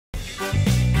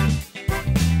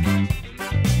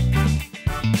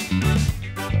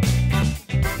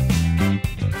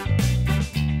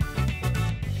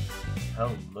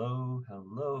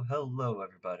Hello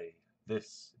everybody,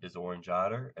 this is Orange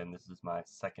Otter, and this is my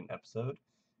second episode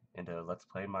into Let's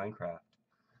Play Minecraft.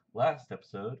 Last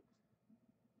episode,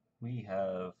 we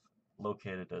have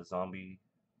located a zombie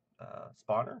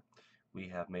spawner, we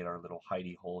have made our little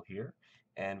hidey hole here,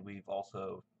 and we've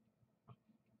also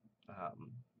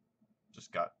um,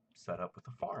 just got set up with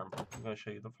a farm. I'm going to show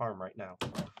you the farm right now.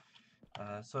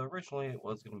 So originally it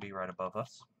was going to be right above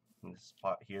us, in this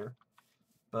spot here,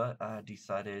 but I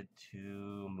decided to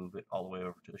move it all the way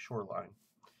over to the shoreline.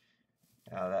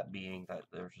 That being that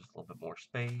there's just a little bit more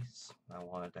space, I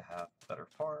wanted to have a better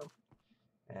farm,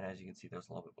 and as you can see there's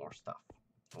a little bit more stuff.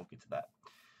 We'll get to that.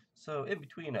 So in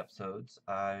between episodes,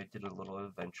 I did a little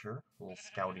adventure, a little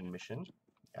scouting mission.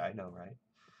 I know, right?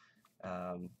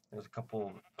 There's a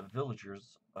couple of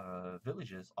villages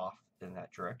off in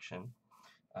that direction,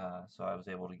 so I was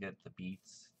able to get the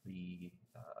beets,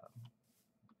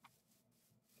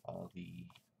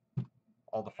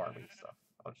 all the farming stuff.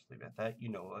 I'll just leave it at that. You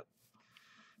know what?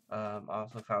 I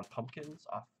also found pumpkins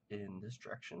off in this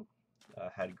direction.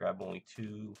 Had to grab only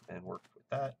 2 and work with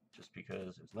that just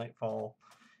because it was nightfall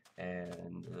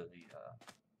and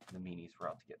the meanies were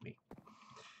out to get me.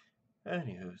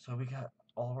 Anywho, so we got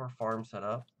all of our farms set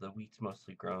up. The wheat's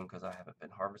mostly grown because I haven't been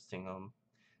harvesting them.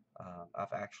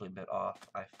 I've actually been off.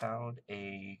 I found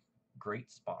a great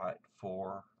spot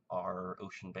for our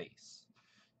ocean base.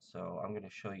 So I'm going to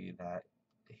show you that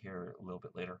here a little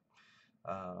bit later.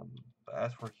 But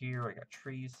as for here, I got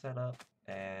trees set up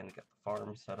and got the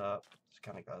farm set up. Just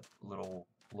kind of got a little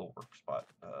work spot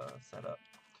set up.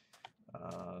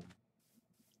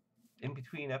 In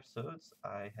between episodes,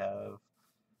 I have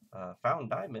found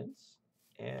diamonds,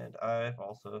 and I've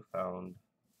also found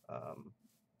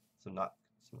some not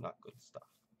good stuff.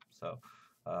 So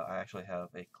I actually have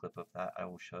a clip of that I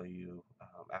will show you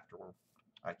after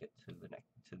I get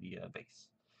to the base.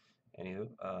 Anywho,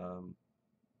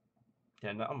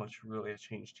 yeah, not much really has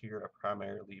changed here. I've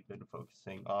primarily been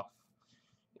focusing off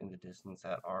in the distance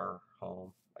at our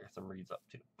home. I got some reeds up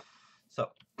too. So,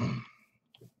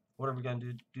 what are we going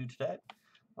to do today?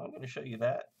 I'm going to show you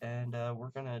that, and we're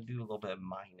going to do a little bit of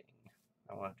mining.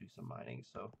 I want to do some mining,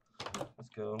 so let's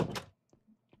go.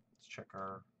 Let's check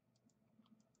our...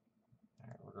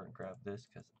 Alright, we're going to grab this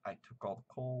because I took all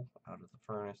the coal out of the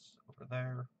furnace over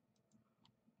there.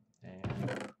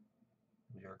 And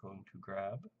we are going to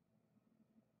grab...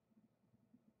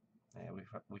 And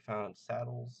we found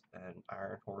saddles and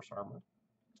iron horse armor.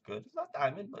 It's good. It's not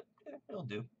diamond, but it'll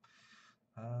do.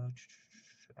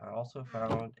 I also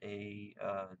found a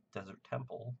desert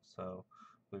temple, so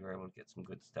we were able to get some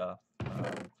good stuff.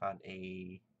 Found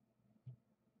a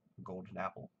golden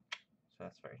apple, so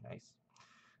that's very nice.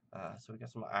 So we got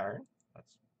some iron.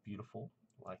 That's beautiful,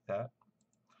 like that.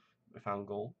 We found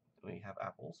gold. We have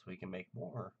apples, so we can make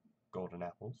more golden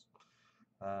apples.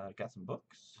 Got some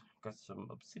books, got some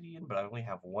obsidian, but I only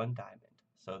have 1 diamond.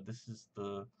 So this is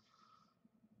the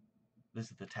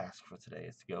task for today,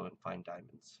 is to go and find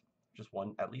diamonds. Just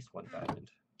at least one diamond.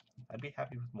 I'd be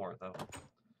happy with more though.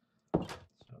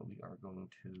 So we are going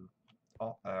to.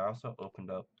 Oh, I also opened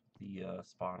up the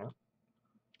spawner,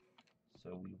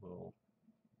 so we will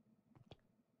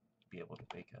be able to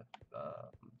make a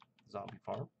zombie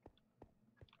farm.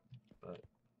 But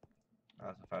I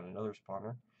also found another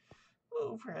spawner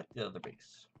over at the other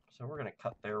base. So we're going to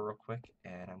cut there real quick,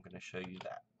 and I'm going to show you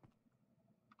that.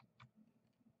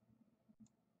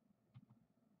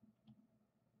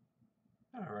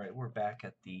 Alright, we're back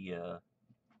at the,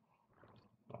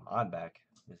 well, I'm back.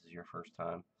 This is your first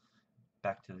time.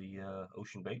 Back to the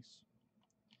ocean base.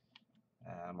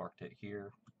 I marked it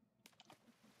here.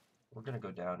 We're going to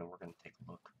go down and we're going to take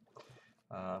a look.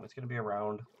 It's going to be a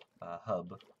round hub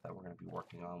that we're going to be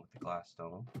working on with the glass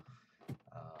dome.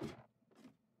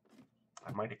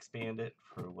 I might expand it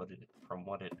from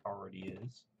what it already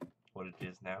is, what it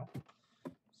is now.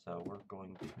 So we're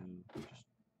going to just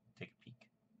take a peek.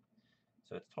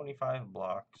 So it's 25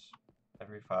 blocks.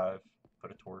 Every 5,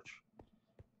 put a torch.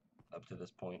 Up to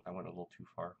this point, I went a little too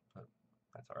far, but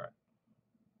that's all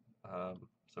right.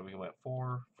 So we went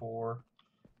 4, 4,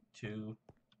 2,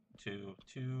 2,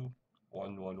 2,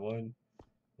 1, 1, 1,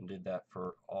 and did that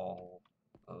for all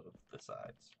of the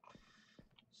sides.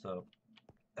 So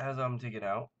as I'm digging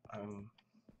out, I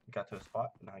got to a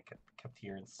spot and I kept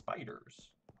hearing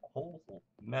spiders. A whole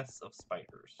mess of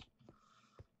spiders.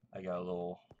 I got a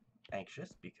little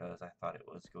anxious because I thought it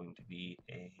was going to be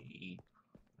a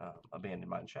abandoned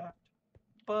mine shaft,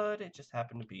 but it just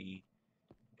happened to be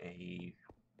a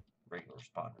regular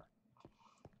spawner.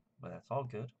 But that's all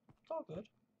good. It's all good.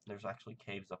 There's actually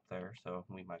caves up there, so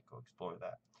we might go explore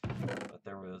that. But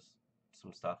there was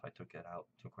some stuff. I took it out,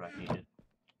 took what I needed.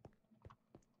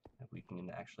 can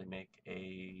actually make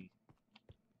a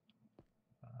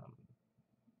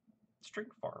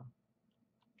string farm.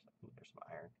 So there's some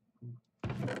iron.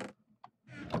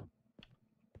 Ooh.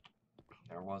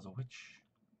 There was a witch,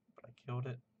 but I killed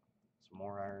it. Some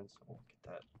more iron, so we'll get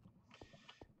that.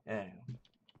 Anyway,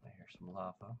 I hear some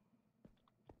lava.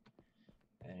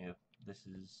 Anyway, this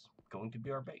is going to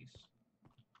be our base,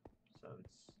 so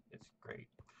it's great.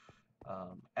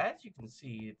 As you can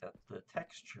see, that the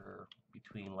texture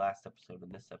between last episode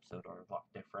and this episode are a lot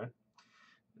different.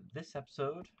 This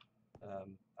episode,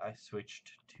 I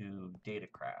switched to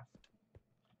Datacraft.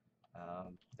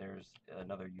 There's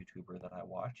another YouTuber that I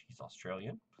watch. He's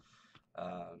Australian.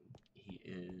 He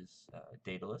is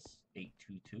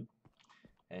Dataless822,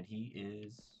 and he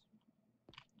is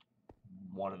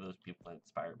one of those people that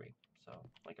inspire me. So,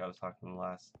 like I was talking in the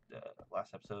last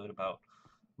episode about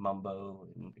Mumbo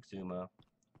and Exuma,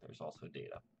 there's also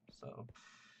Data. So,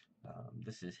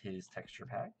 this is his texture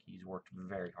pack. He's worked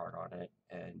very hard on it,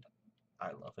 and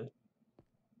I love it.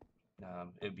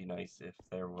 It'd be nice if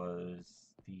there was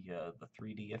the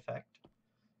 3D effect,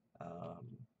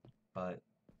 but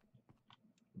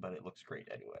it looks great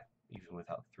anyway, even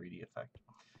without the 3D effect.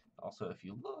 Also, if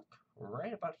you look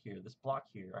right about here, this block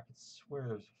here, I could swear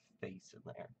there's a face in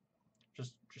there.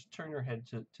 Just turn your head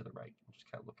to the right and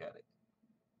just kind of look at it.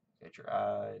 Get your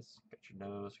eyes, get your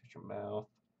nose, get your mouth.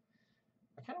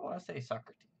 I kind of want to say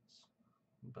Socrates,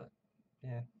 but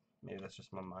yeah, maybe that's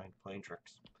just my mind playing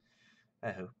tricks.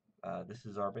 Anywho, this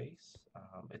is our base.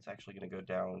 It's actually going to go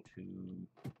down to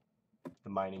the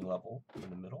mining level in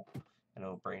the middle, and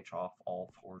it'll branch off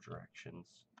all 4 directions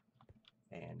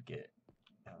and get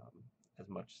as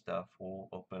much stuff. We'll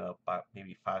open up by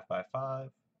maybe 5 by 5,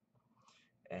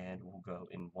 and we'll go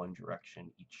in one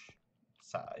direction each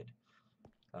side.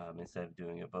 Instead of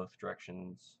doing it both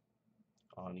directions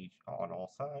on all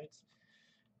sides,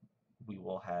 we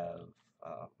will have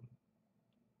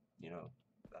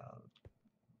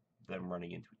them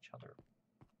running into each other.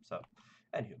 So,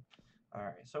 anywho, all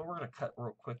right. So we're gonna cut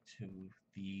real quick to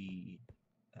the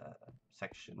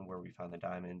section where we found the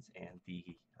diamonds and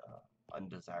the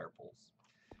undesirables,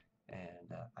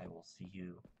 and I will see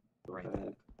you right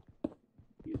back.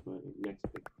 Use my next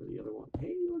pick for the other one.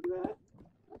 Hey, look at that!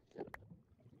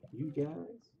 You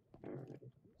guys. All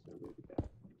right. So we'll be back.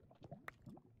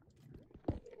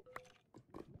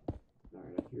 All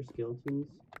right. I hear skeletons.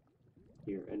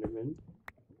 Hear Enderman.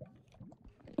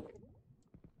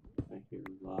 I hear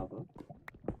lava.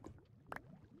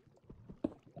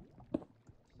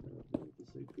 So this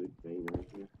is a good vein right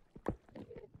here.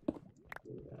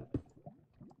 Look at that.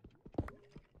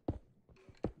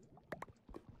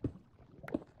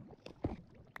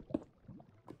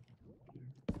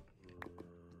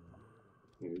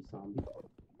 Here's zombie.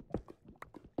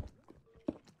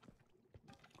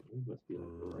 It must be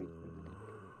like right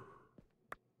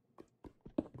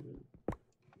there.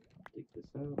 Dig this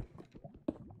out.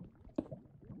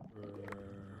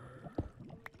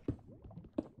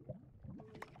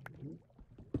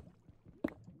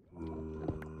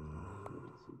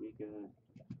 So we got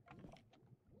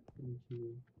 1,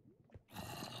 2,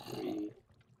 3,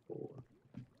 4.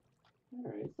 All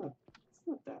right, it's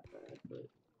not that bad, but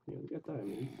you know, we got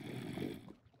diamonds.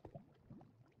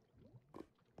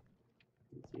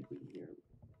 Let's see if we can hear him.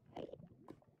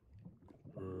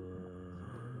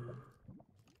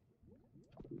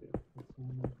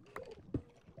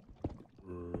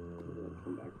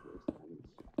 Come back for those diamonds.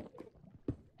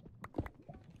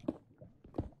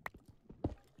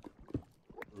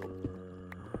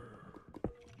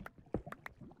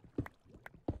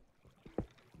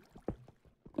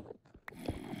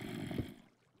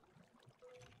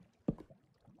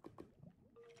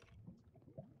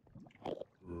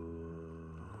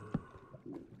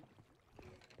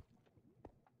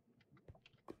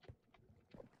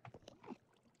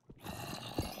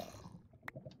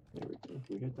 There we go.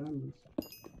 We got diamonds.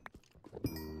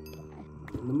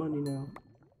 In the money now.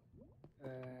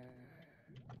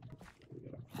 We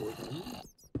got our 4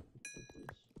 diamonds.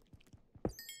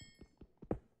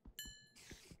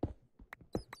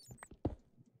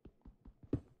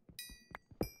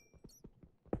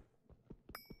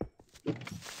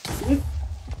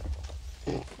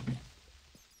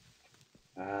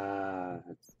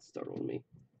 That startled me.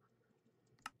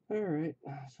 Alright,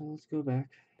 so let's go back.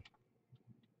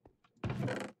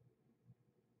 Alright.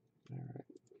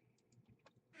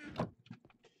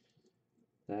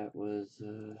 That was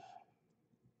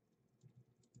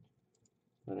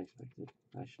unexpected.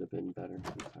 I should have been better. I'm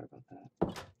sorry about that.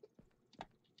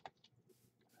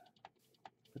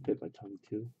 I bit my tongue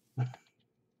too.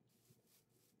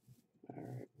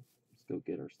 Alright, let's go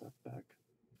get our stuff back.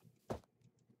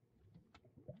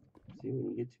 See,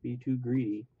 when you get to be too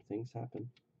greedy, things happen.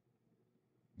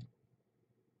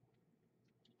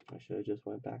 I should have just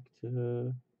went back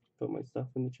to put my stuff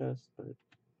in the chest, but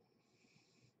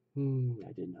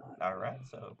I did not. Alright,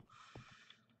 so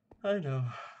I know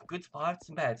good spots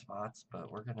and bad spots,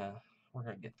 but we're gonna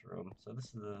get through them. So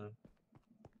this is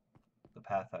the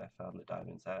path I found the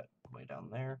diamonds at, way down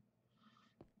there.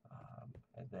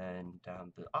 And then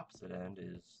down the opposite end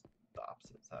is the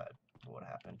opposite side of what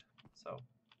happened. So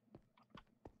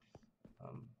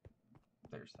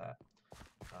there's that.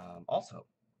 Also,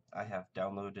 I have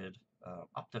downloaded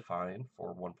Optifine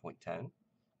for 1.10.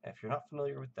 If you're not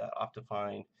familiar with that,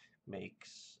 Optifine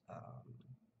makes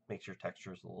your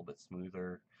textures a little bit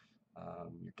smoother,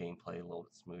 your gameplay a little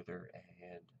bit smoother,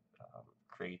 and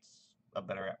creates a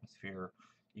better atmosphere.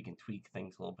 You can tweak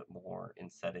things a little bit more in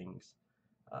settings.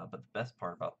 But the best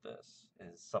part about this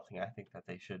is something I think that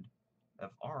they should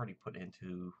have already put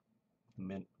into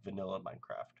vanilla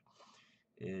Minecraft.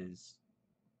 Is,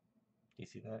 you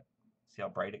see that? See how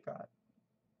bright it got?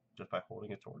 Just by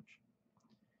holding a torch.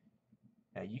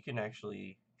 Now you can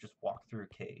actually just walk through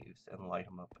caves and light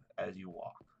them up as you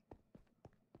walk.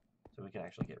 So we can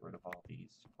actually get rid of all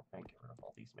these. We're going to get rid of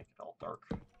all these, make it all dark.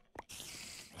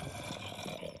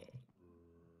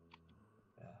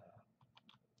 Yeah.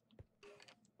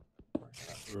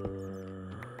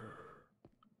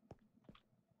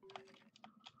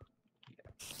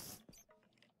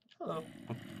 Hello.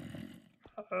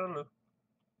 Hello.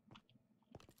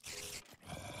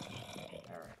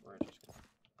 Alright, we're just going to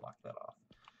block that off.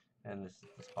 And this is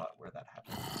the spot where that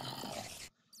happens.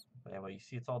 But anyway, you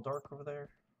see it's all dark over there?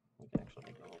 We can actually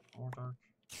make it a little more dark.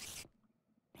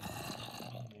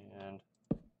 And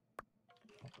a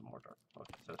little more dark.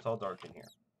 Okay, so it's all dark in here.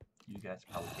 You guys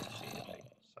probably can't see anything.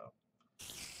 So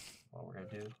what we're going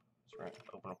to do is we're going to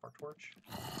open up our torch.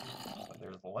 So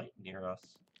there's the light near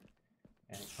us.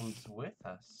 And it comes with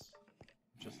us.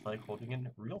 Just like holding a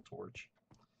real torch.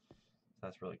 So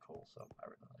that's really cool. So I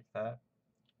really like that.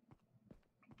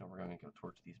 And we're going to go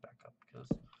torch these back up because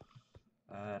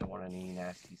I don't want any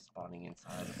nasty spawning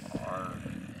inside of our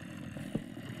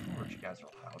torch. You guys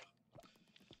are loud.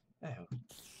 Ew.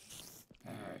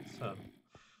 Alright, so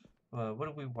what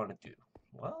do we want to do?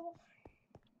 Well,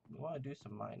 we want to do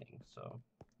some mining. So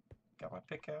got my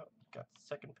pick out, got the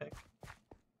second pick.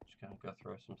 Just going to go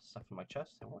throw some stuff in my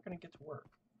chest and we're going to get to work.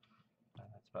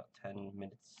 That's about 10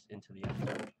 minutes into the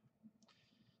episode.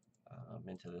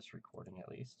 Into this recording at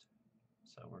least.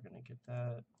 So we're going to get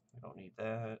that. We don't need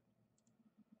that.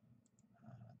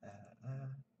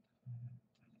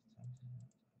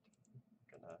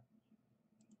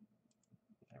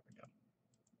 There we go.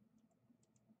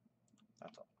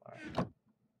 That's all. Alright.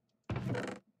 Okay.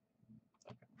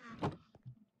 Alright,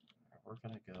 we're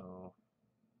going to go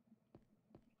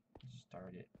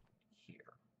start it here.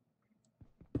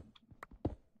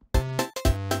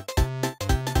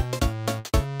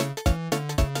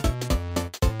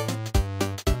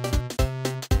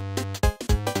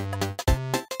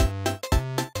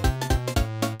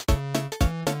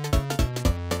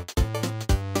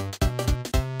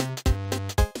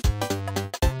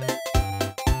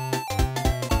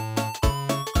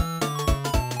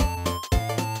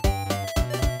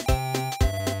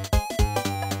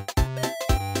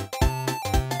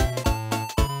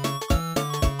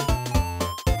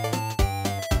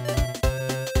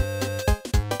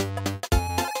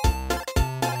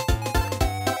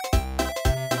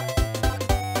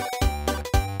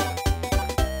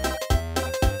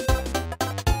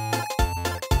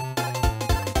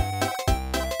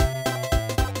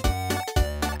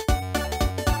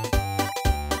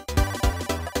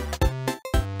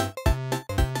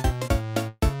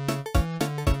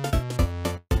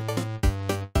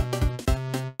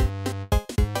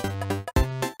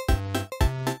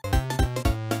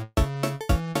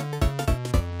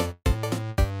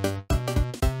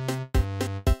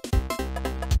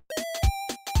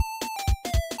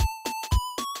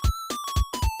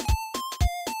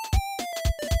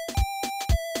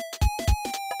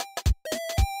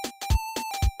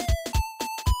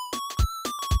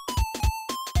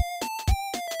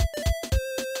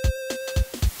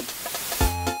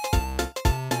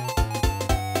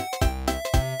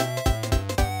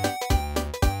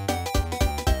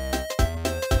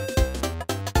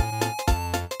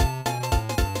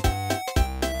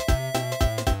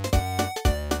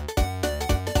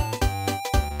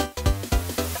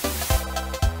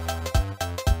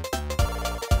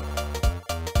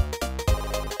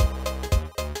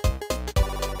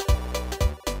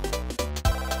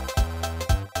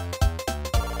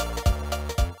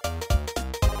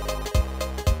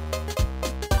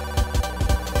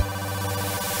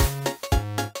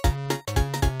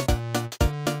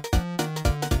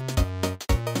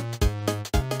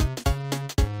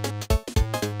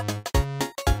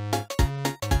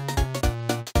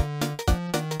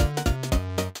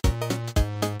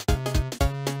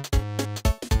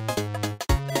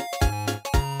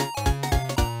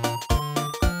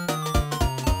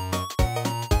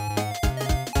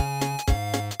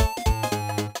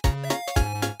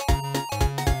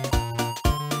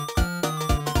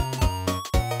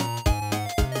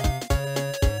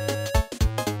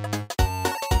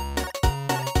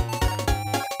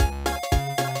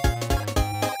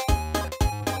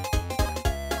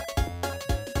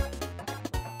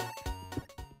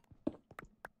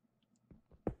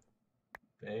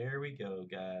 There we go,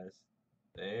 guys.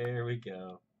 There we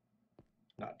go.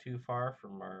 Not too far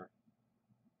from our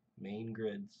main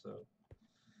grid, so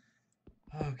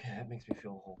okay, that makes me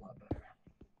feel a whole lot better.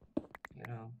 You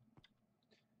know,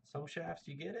 some shafts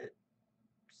you get it,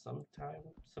 some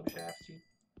shafts you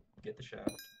get the shaft.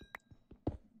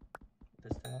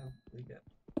 This time we got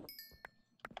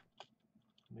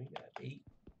 8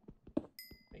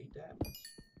 diamonds.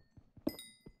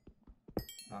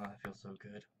 Ah, that feels so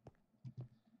good.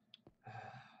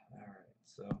 Alright,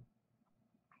 so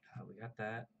we got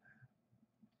that.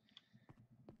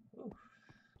 Ooh.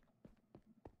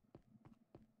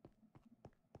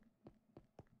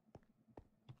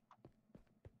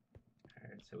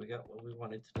 Alright, so we got what we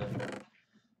wanted today.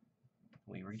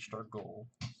 We reached our goal,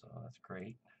 so that's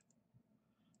great.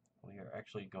 We are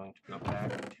actually going to go back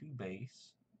to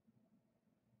base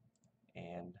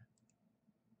and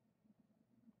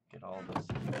get all this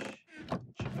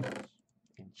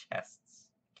in chests.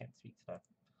 Can't speak today.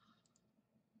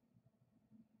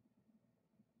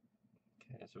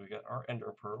 Okay, so we got our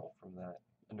ender pearl from that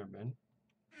enderman.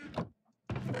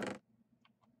 Alright,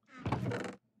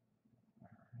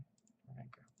 we're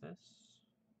gonna grab this.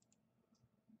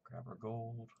 Grab our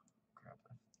gold. Grab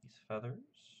these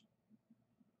feathers.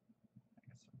 I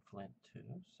got some flint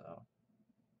too, so.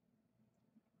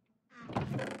 And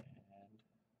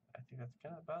I think that's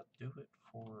gonna about do it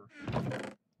for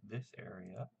this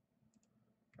area.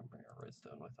 Gonna bring our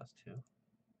redstone with us too.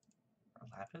 Our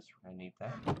lapis, we're gonna need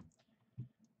that.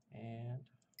 And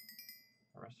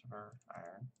the rest of our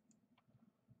iron.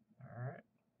 Alright,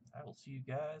 I will see you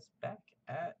guys back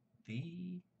at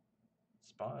the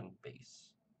spawn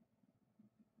base.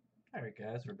 Alright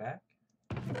guys, we're back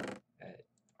at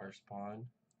our spawn.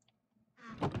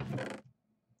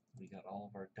 We got all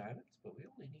of our diamonds, but we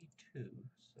only need 2,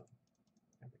 so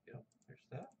there we go. There's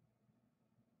that.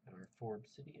 And our 4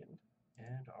 obsidian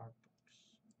and our books.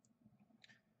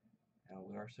 Now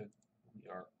we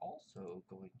are also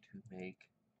going to make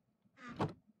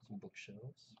some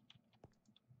bookshelves.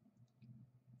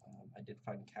 I did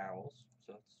find cows,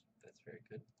 so that's very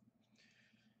good.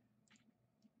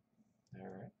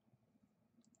 Alright.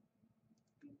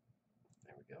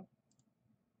 There we go.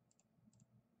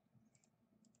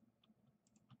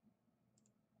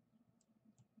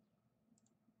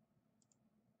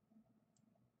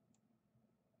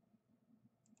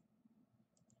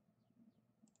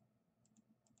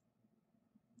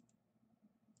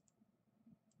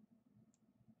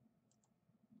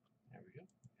 There we go.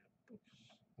 We got books.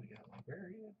 We got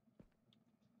librarian.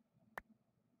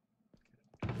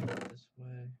 Go this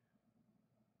way.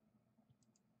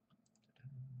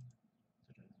 Ta-da.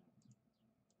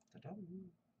 Ta-da.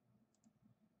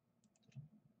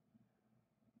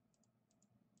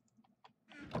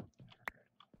 Alright.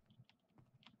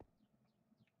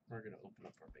 We're gonna open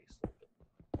up our base a little bit.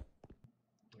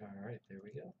 Alright, there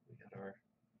we go. We got our.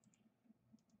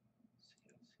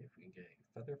 Let's see if we can get a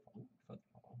feather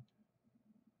fall.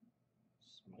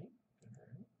 Smite.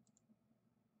 Alright.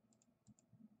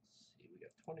 Let's see, we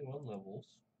got 21 levels.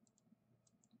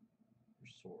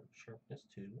 Your sword sharpness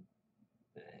 2.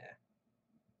 Nah.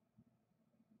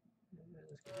 Let's get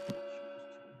sharpness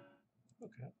 2.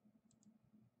 Okay.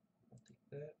 I'll take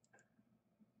that.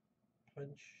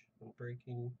 Punch,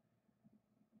 unbreaking.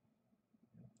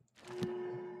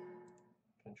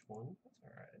 Punch 1, that's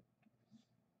alright.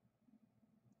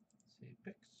 Let's see,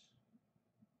 picks.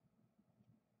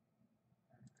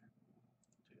 Alright,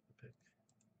 do the pick.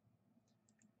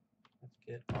 Let's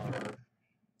get our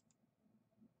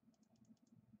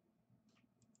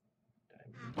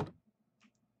diamond.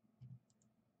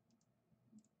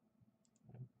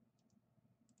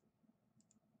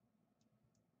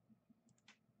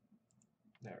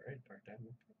 Alright, our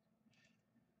diamond pick.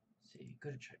 Let's see,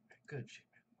 good achievement, good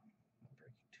achievement.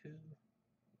 Unbreaking 2.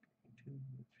 Unbreaking 2,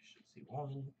 we should see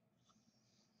 1.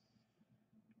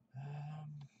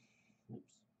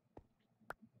 Oops.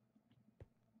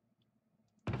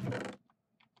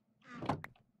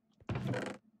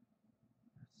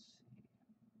 Let's see.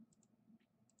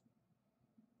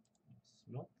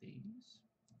 Smelt these.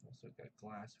 Also got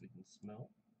glass we can smelt.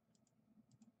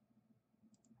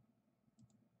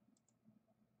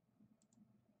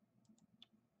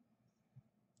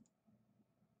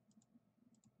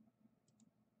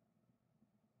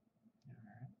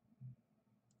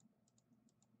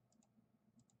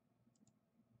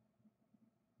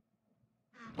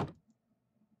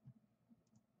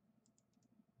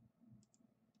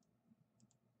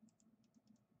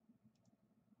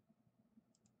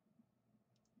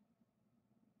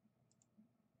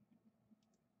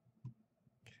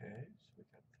 Okay, so we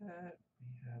got that. We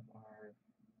have our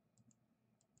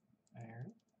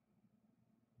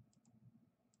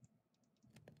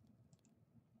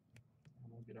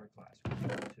our glass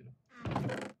too.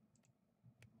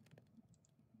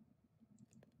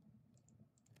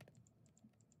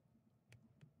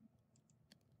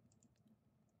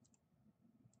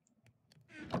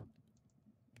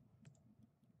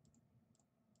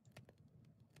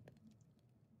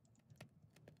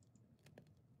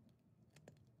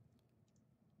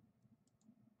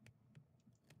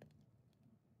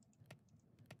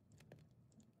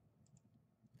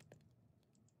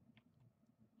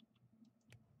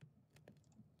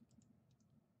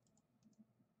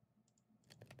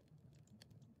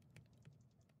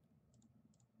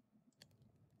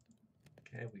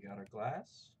 Okay, we got our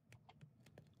glass.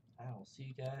 I will see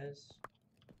you guys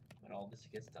when all this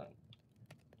gets done.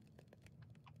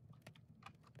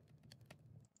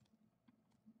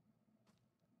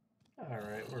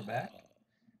 Alright, we're back.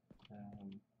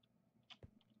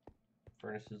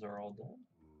 Furnaces are all done.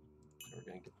 So we're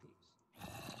going to get these.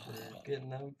 We're getting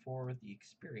them for the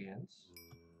experience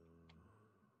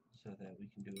so that we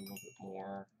can do a little bit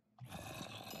more.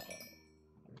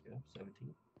 There we go,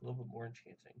 17. A little bit more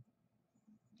enchanting.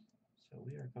 So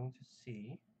we are going to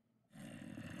see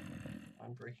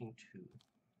Unbreaking 2.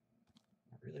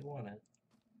 I really want it.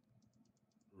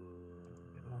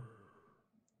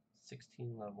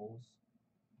 16 levels.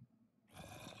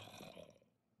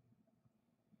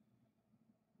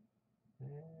 Let's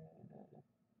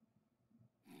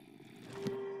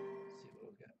see what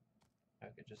we got.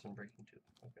 Okay, just Unbreaking 2.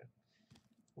 Okay.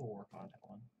 We'll work on that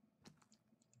one.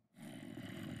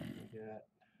 We got...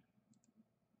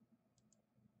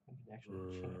 We can actually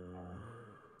enchant our...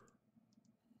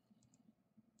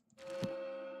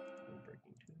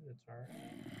 Unbreaking 2, that's alright.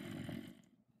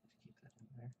 Let's keep that in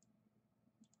there.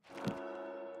 Okay.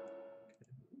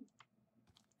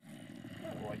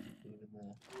 I don't like to move in the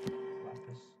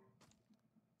lapis.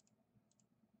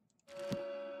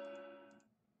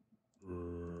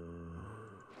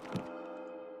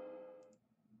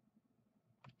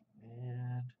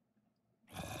 And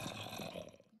I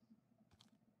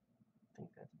think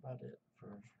that's about it for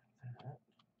that.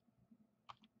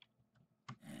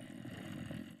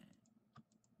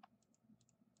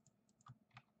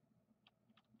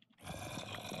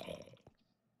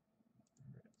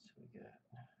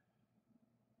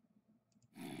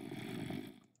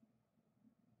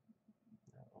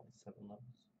 Only 7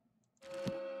 levels.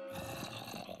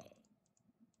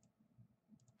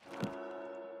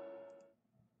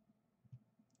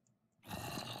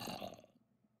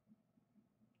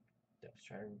 Depth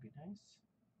strider would be nice.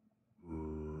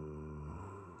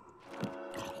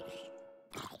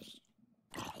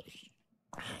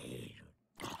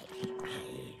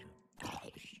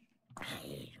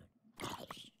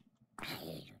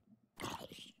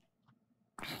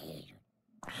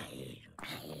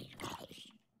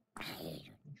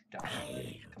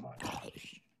 Come on.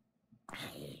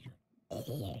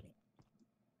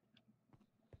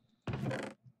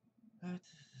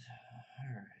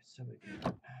 Alright, so we got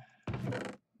a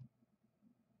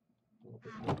little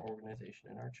bit more organization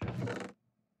in our chest.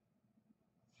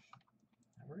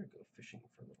 Now we're going to go fishing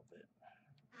for a little bit.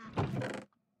 Put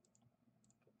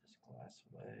this glass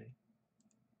away.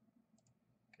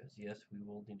 Because yes, we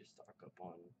will need to stock up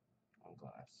on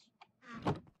glass.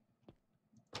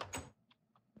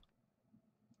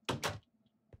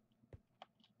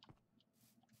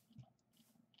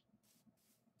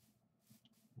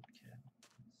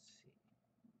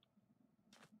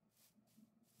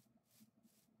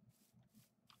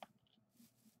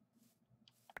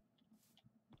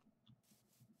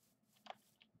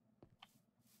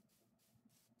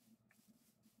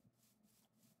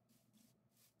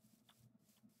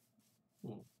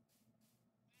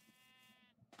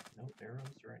 No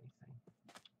arrows or anything.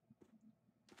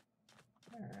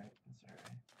 Alright, that's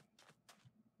alright.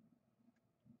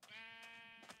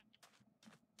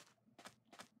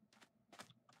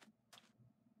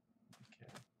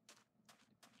 Okay.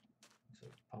 So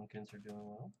pumpkins are doing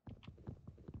well.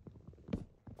 Go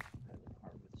ahead and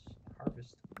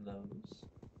harvest those.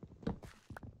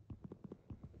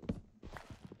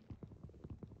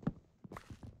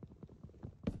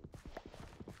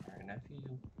 Alright, now if you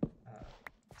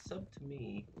sub to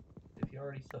me, if you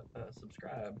already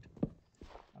subscribed,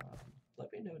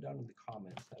 let me know down in the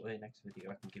comments. That way next video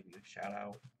I can give you a shout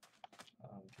out,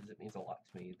 because it means a lot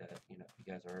to me that, you know, you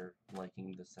guys are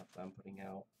liking the stuff that I'm putting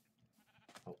out.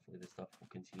 Hopefully this stuff will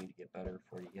continue to get better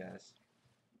for you guys.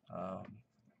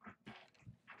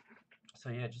 So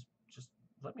yeah, just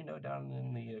let me know down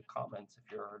in the comments if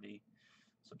you're already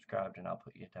subscribed, and I'll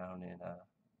put you down in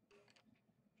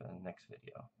for the next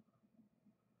video.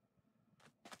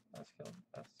 That's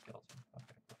skeleton.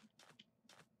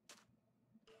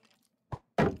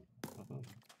 Okay.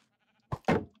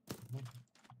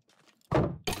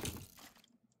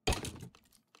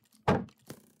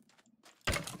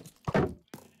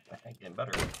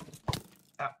 better.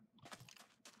 Ow.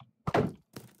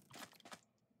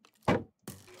 There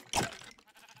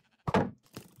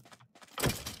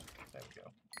we go.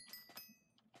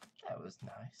 That was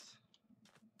nice.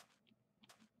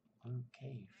 Blue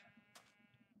cave.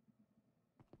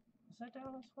 Was I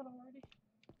down this one already?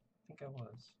 I think I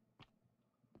was.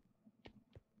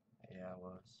 Yeah, I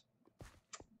was.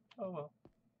 Oh well.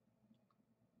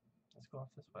 Let's go off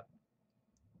this way.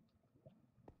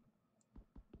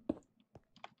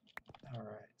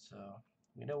 Alright, so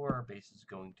we know where our base is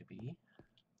going to be.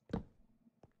 So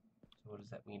what does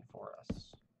that mean for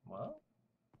us? Well,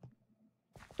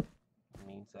 it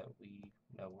means that we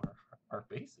know where our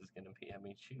base is going to be. I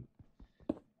mean, shoot.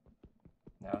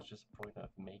 Now it's just a point of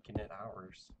making it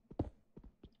ours.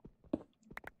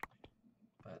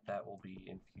 But that will be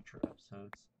in future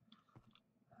episodes.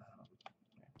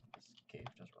 This cave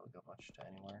doesn't really go much to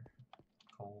anywhere.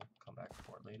 Coal, come back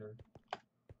for it later.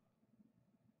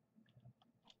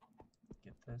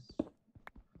 Get this.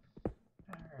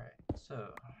 Alright,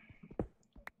 so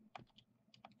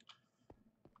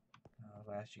I've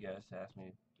asked you guys to ask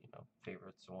me,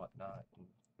 favorites and whatnot, and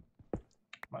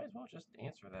might as well just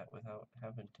answer that without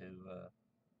having to,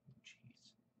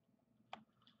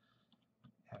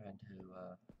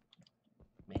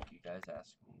 make you guys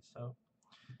ask me. So,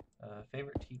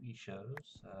 favorite TV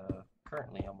shows.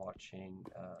 Currently, I'm watching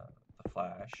The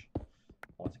Flash.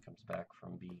 Once it comes back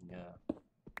from being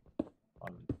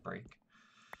on break.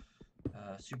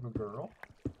 Supergirl.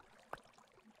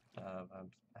 I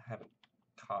haven't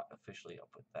caught officially up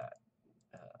with that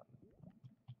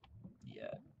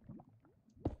yet,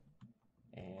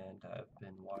 and I've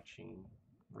been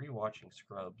rewatching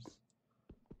Scrubs.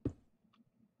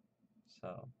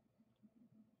 So,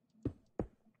 I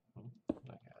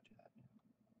gotta do that.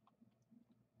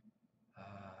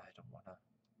 I don't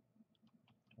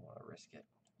wanna risk it.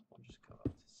 We'll just go up to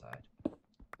the side.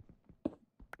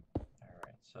 All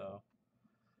right, so.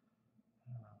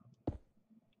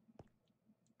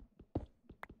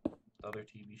 Other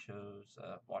TV shows,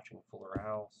 watching Fuller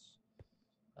House,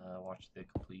 watched the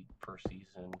complete first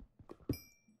season.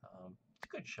 It's a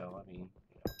good show. I mean,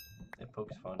 it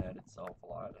pokes fun at itself a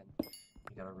lot, and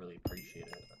you gotta really appreciate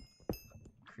it.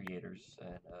 Creators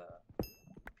and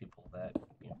people that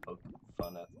poke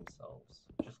fun at themselves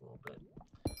just a little bit.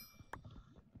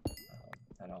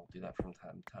 And I'll do that from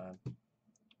time to time.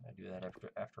 I do that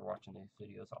after watching these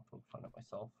videos. I'll poke fun at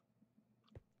myself.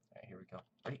 All right, here we go.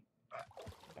 Ready?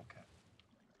 Okay.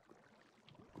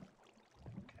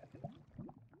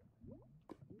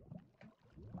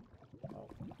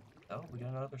 Oh, we got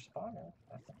another spawner.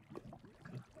 That's good.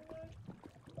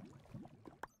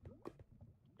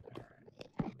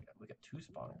 Alright, we got 2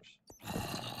 spawners.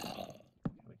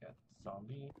 We got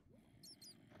zombie,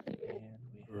 and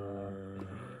we have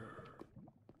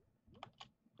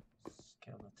a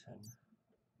skeleton. I'm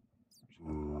just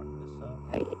gonna block this up.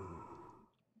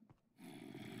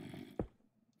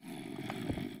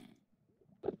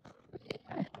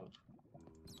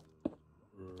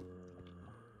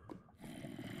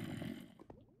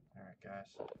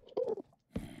 Guys.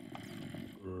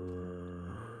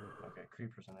 Okay,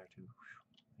 creepers in there too.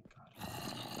 Thank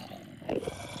God.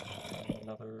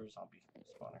 Another zombie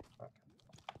spawner. Okay.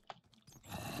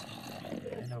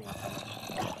 I know we're coming.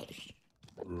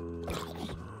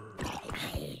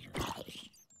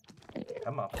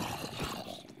 Come up.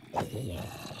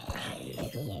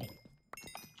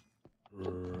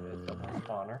 Double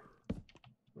spawner.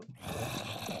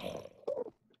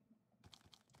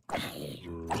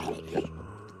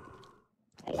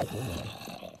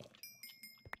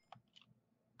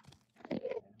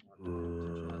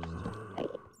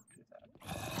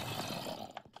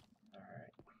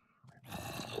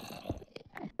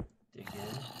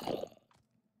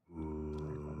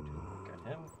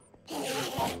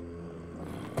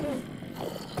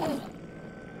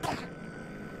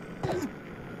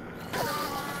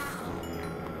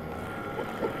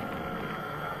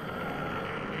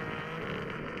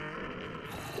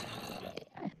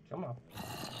 Come on.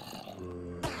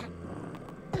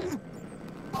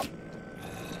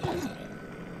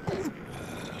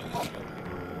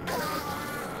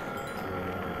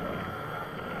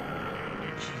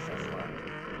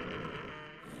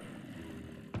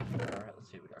 Alright, let's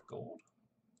see, we got gold.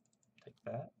 Take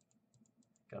that.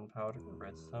 Gunpowder,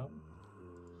 redstone.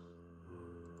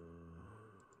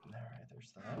 Alright,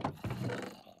 there's that.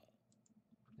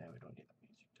 Now we don't need that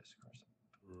music disc, of course.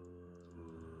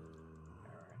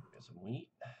 Alright, we got some wheat,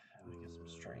 and we got some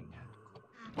string.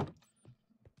 Cool.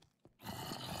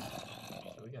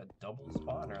 So we got double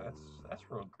spawner, that's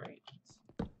real great. It's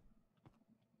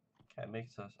That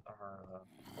makes us our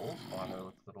old spawner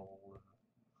look a little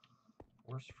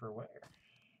worse for wear.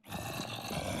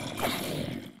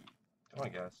 Come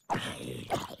on, guys. There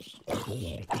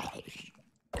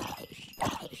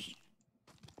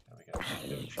we go.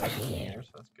 Good chest in here, so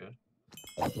that's good.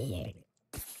 Come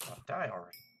on, die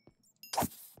already.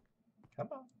 Come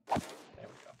on. There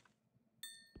we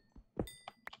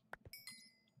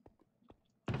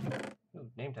go.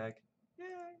 Ooh, name tag. Yay!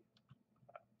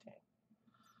 Oh, dang.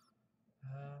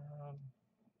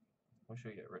 What should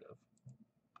we get rid of?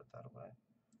 Put that away.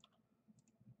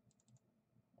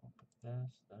 We'll put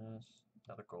this.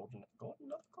 Another another golden apple.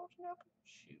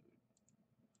 Shoot.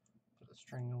 Put the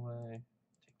string away.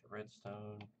 Take the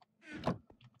redstone.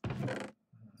 We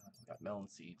got melon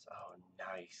seeds. Oh,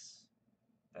 nice.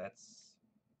 That's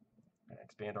gonna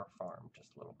expand our farm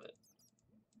just a little bit.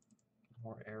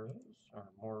 More arrows or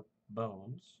more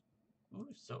bones.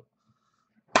 Ooh, silk.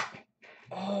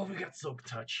 Oh, we got silk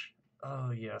touch.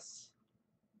 Oh yes.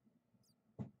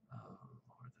 Oh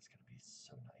Lord, that's gonna be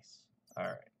so nice. All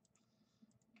right,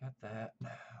 got that.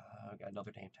 Got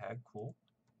another name tag. Cool.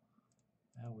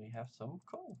 And we have some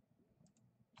coal.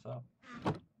 So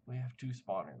we have 2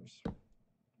 spawners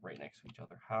right next to each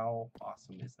other. How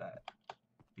awesome is that?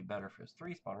 Be better if it was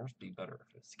 3 spawners. Be better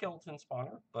if it's skeleton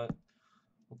spawner, but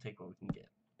we'll take what we can get.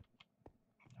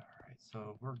 Alright,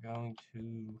 so we're going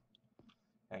to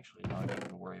actually not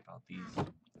even worry about these.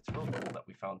 It's really cool that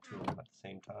we found 2 of them at the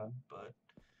same time, but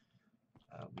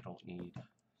we don't need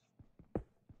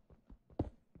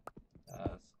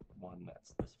one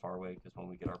that's this far away, because when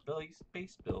we get our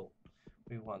base built,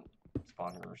 we want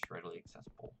spawners readily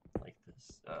accessible, like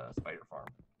this spider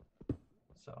farm.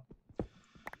 So,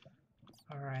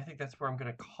 alright, I think that's where I'm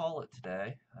going to call it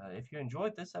today. If you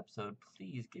enjoyed this episode,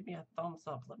 please give me a thumbs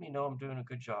up. Let me know I'm doing a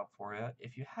good job for you.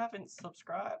 If you haven't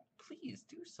subscribed, please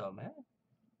do so, man.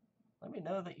 Let me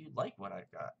know that you like what I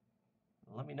got.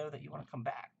 Let me know that you want to come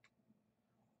back.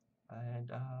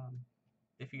 And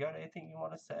if you got anything you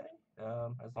want to say,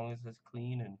 as long as it's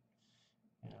clean and,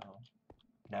 you know,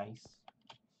 nice.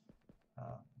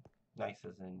 Nice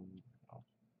as in, you know,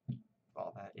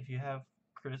 all that. If you have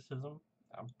criticism,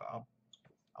 I'll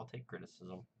take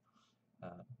criticism.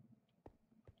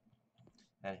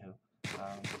 Anywho,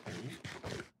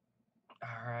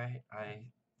 alright, I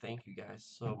thank you guys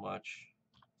so much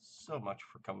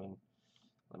for coming.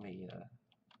 Let me,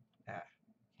 can't,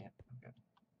 okay.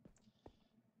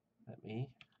 Let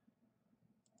me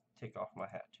take off my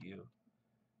hat to you.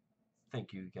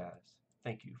 Thank you guys.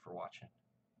 Thank you for watching.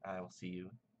 I will see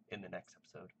you in the next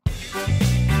episode.